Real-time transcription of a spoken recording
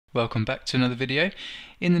Welcome back to another video.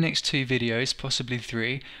 In the next two videos, possibly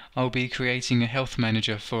three, I'll be creating a health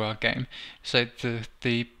manager for our game. So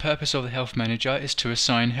the purpose of the health manager is to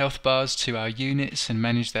assign health bars to our units and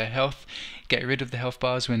manage their health, get rid of the health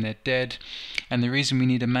bars when they're dead, and the reason we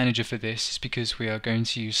need a manager for this is because we are going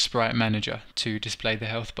to use Sprite Manager to display the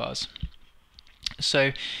health bars.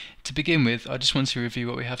 So to begin with, I just want to review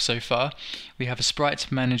what we have so far. We have a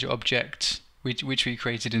Sprite Manager object which we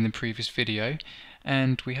created in the previous video,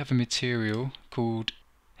 and we have a material called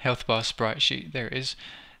health bar sprite sheet. There it is.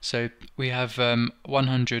 So we have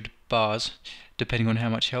 100 bars depending on how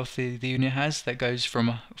much health the unit has. That goes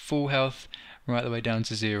from full health right the way down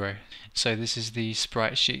to 0. So this is the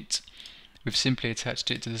sprite sheet. We've simply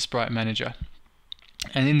attached it to the Sprite Manager.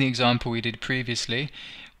 And in the example we did previously,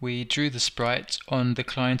 we drew the sprite on the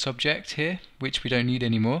client object here, which we don't need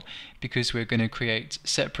anymore because we're going to create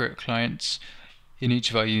separate clients in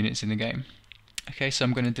each of our units in the game. Okay, so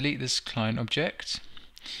I'm going to delete this client object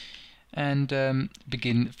and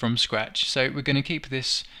begin from scratch. So we're going to keep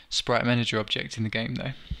this Sprite Manager object in the game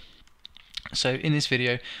though. So in this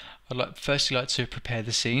video, I'd firstly like to prepare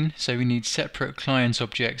the scene. So we need separate client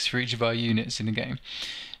objects for each of our units in the game.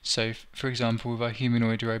 So for example, with our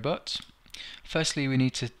humanoid robot, firstly we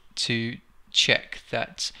need to check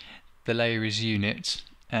that the layer is unit,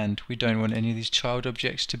 and we don't want any of these child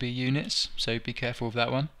objects to be units, so be careful of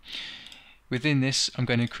that one. Within this, I'm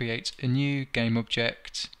going to create a new game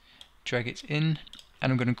object, drag it in,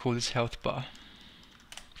 and I'm going to call this health bar.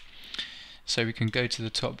 So we can go to the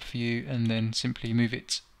top view and then simply move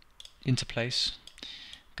it into place. I'm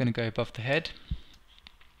going to go above the head.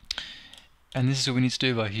 And this is all we need to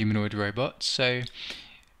do with our humanoid robot. So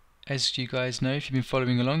as you guys know, if you've been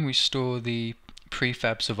following along, we store the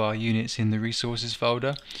prefabs of our units in the resources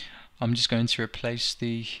folder. I'm just going to replace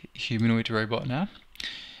the humanoid robot now.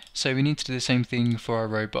 So we need to do the same thing for our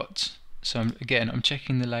robot. So I'm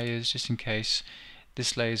checking the layers just in case.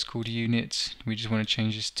 This layer is called unit. We just want to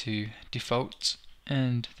change this to default,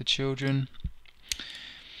 and the children.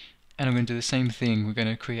 And I'm going to do the same thing. We're going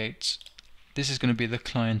to create, this is going to be the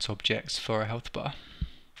client object for our health bar.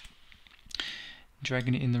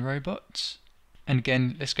 Dragging it in the robot. And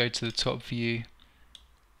again, let's go to the top view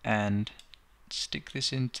and stick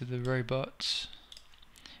this into the robot.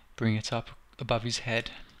 Bring it up above his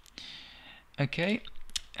head. Okay,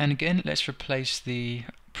 and again let's replace the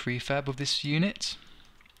prefab of this unit.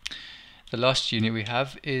 The last unit we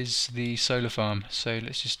have is the solar farm, so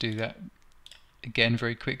let's just do that again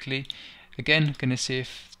very quickly. Again, going to see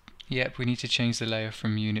if, yep, we need to change the layer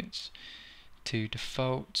from units to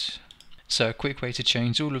default. So a quick way to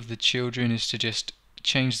change all of the children is to just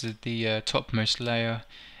change the topmost layer.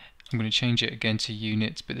 I'm going to change it again to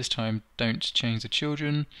units, but this time don't change the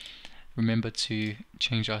children. Remember to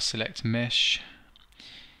change our select mesh.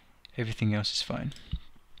 Everything else is fine.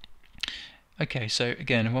 Okay, so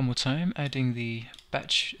again, one more time, adding the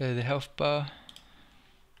the health bar,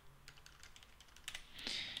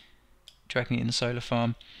 dragging it in the solar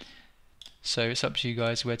farm. So it's up to you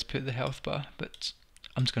guys where to put the health bar, but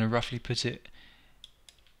I'm just going to roughly put it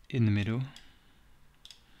in the middle.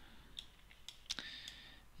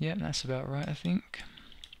 Yeah, that's about right, I think.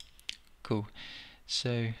 Cool.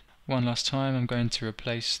 So one last time, I'm going to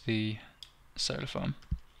replace the solar farm.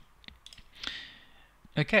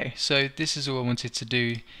 Okay, so this is all I wanted to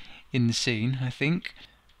do in the scene, I think.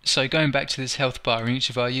 So going back to this health bar in each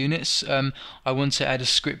of our units, I want to add a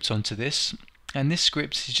script onto this, and this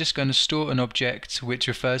script is just going to store an object which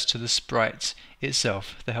refers to the sprite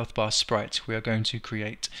itself, the health bar sprite we are going to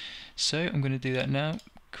create. So I'm going to do that now,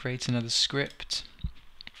 create another script.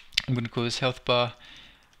 I'm going to call this health bar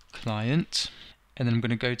client, and then I'm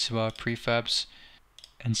going to go to our prefabs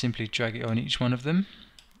and simply drag it on each one of them.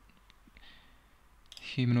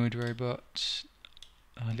 Humanoid robot,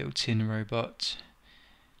 our little tin robot,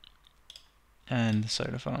 and the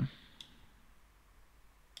solar farm.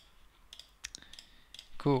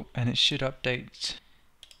 Cool, and it should update.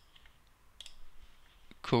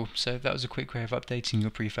 Cool, so that was a quick way of updating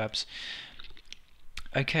your prefabs.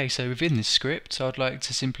 Okay, so within this script, I'd like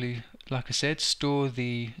to simply, like I said, store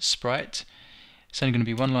the sprite. It's only going to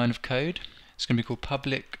be one line of code. It's going to be called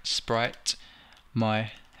public sprite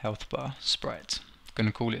my health bar sprite. I'm going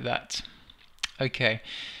to call it that. Okay,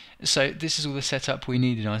 so this is all the setup we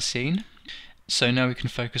need in our scene. So now we can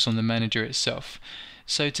focus on the manager itself.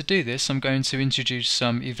 So to do this, I'm going to introduce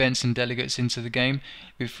some events and delegates into the game.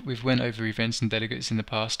 We've went over events and delegates in the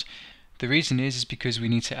past. The reason is because we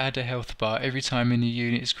need to add a health bar every time a new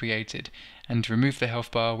unit is created, and remove the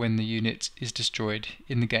health bar when the unit is destroyed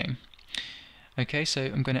in the game. Okay, so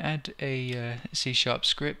I'm going to add a C#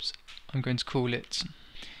 script. I'm going to call it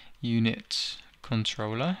unit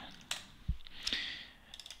controller.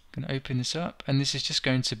 I'm going to open this up, and this is just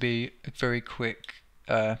going to be a very quick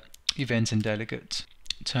event and delegate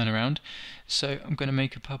turnaround. So I'm going to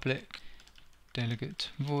make a public delegate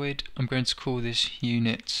void. I'm going to call this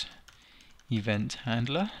unit event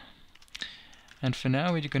handler, and for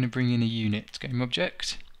now we're going to bring in a unit game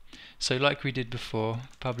object. So like we did before,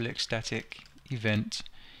 public static event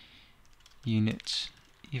unit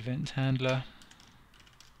event handler.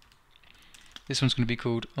 This one's going to be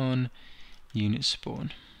called on unit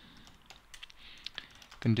spawn.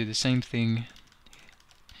 Going to do the same thing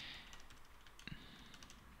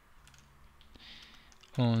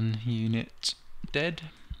on unit dead.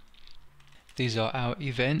 These are our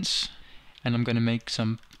events, and I'm going to make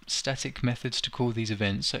some static methods to call these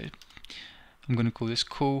events. So I'm going to call this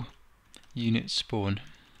call unit spawn,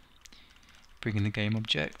 bring in the game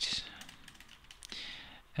object,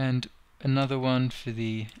 and another one for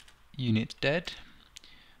the unit dead,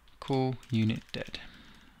 call unit dead.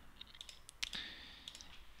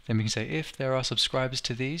 Then we can say if there are subscribers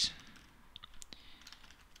to these,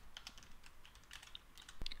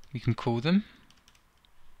 we can call them,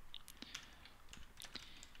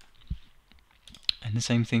 and the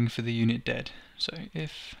same thing for the unit dead. So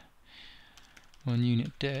if on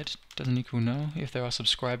unit dead doesn't equal null, if there are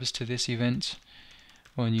subscribers to this event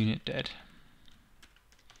on unit dead,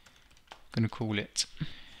 I'm going to call it.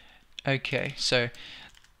 Okay, so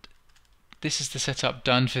this is the setup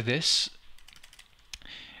done for this,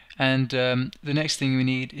 and the next thing we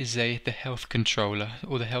need is the health controller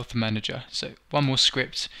or the health manager. So one more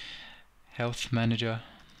script, health manager,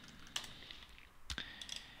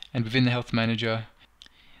 and within the health manager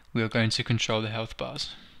we are going to control the health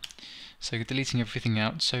bars. So deleting everything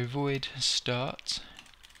out, so void start.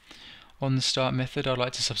 On the start method I'd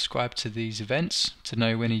like to subscribe to these events to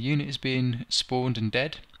know when a unit is being spawned and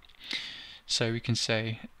dead. So we can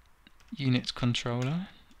say unit controller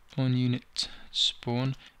on unit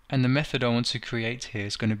spawn, and the method I want to create here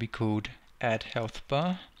is going to be called add health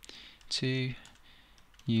bar to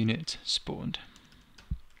unit spawned.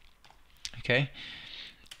 Okay,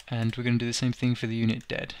 and we're going to do the same thing for the unit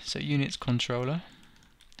dead. So unit controller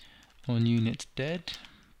on unit dead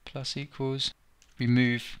plus equals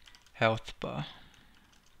remove health bar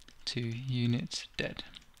to unit dead.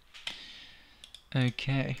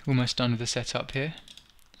 Okay, almost done with the setup here.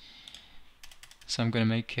 So I'm going to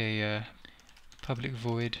make a public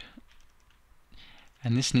void,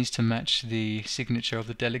 and this needs to match the signature of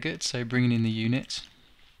the delegate, so bringing in the unit,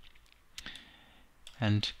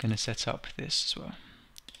 and going to set up this as well.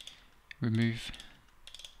 Remove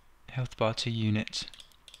health bar to unit.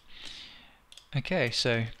 Okay,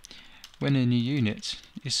 so when a new unit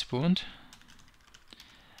is spawned,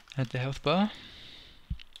 add the health bar,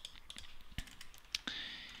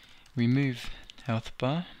 remove health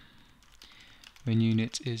bar when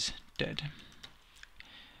unit is dead.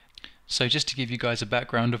 So just to give you guys a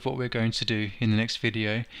background of what we're going to do in the next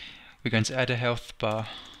video, we're going to add a health bar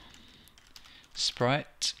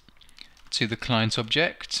sprite to the client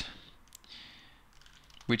object,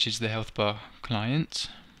 which is the health bar client,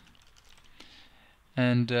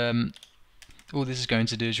 and all this is going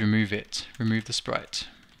to do is remove the sprite,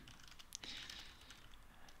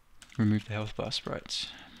 remove the health bar sprite.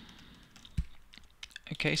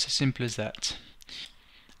 Okay, so simple as that.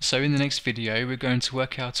 So in the next video we're going to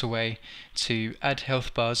work out a way to add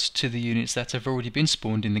health bars to the units that have already been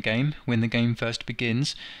spawned in the game when the game first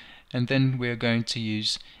begins, and then we're going to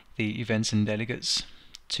use the events and delegates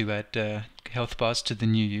to add health bars to the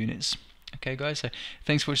new units. Okay guys, so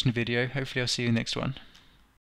thanks for watching the video. Hopefully I'll see you in the next one.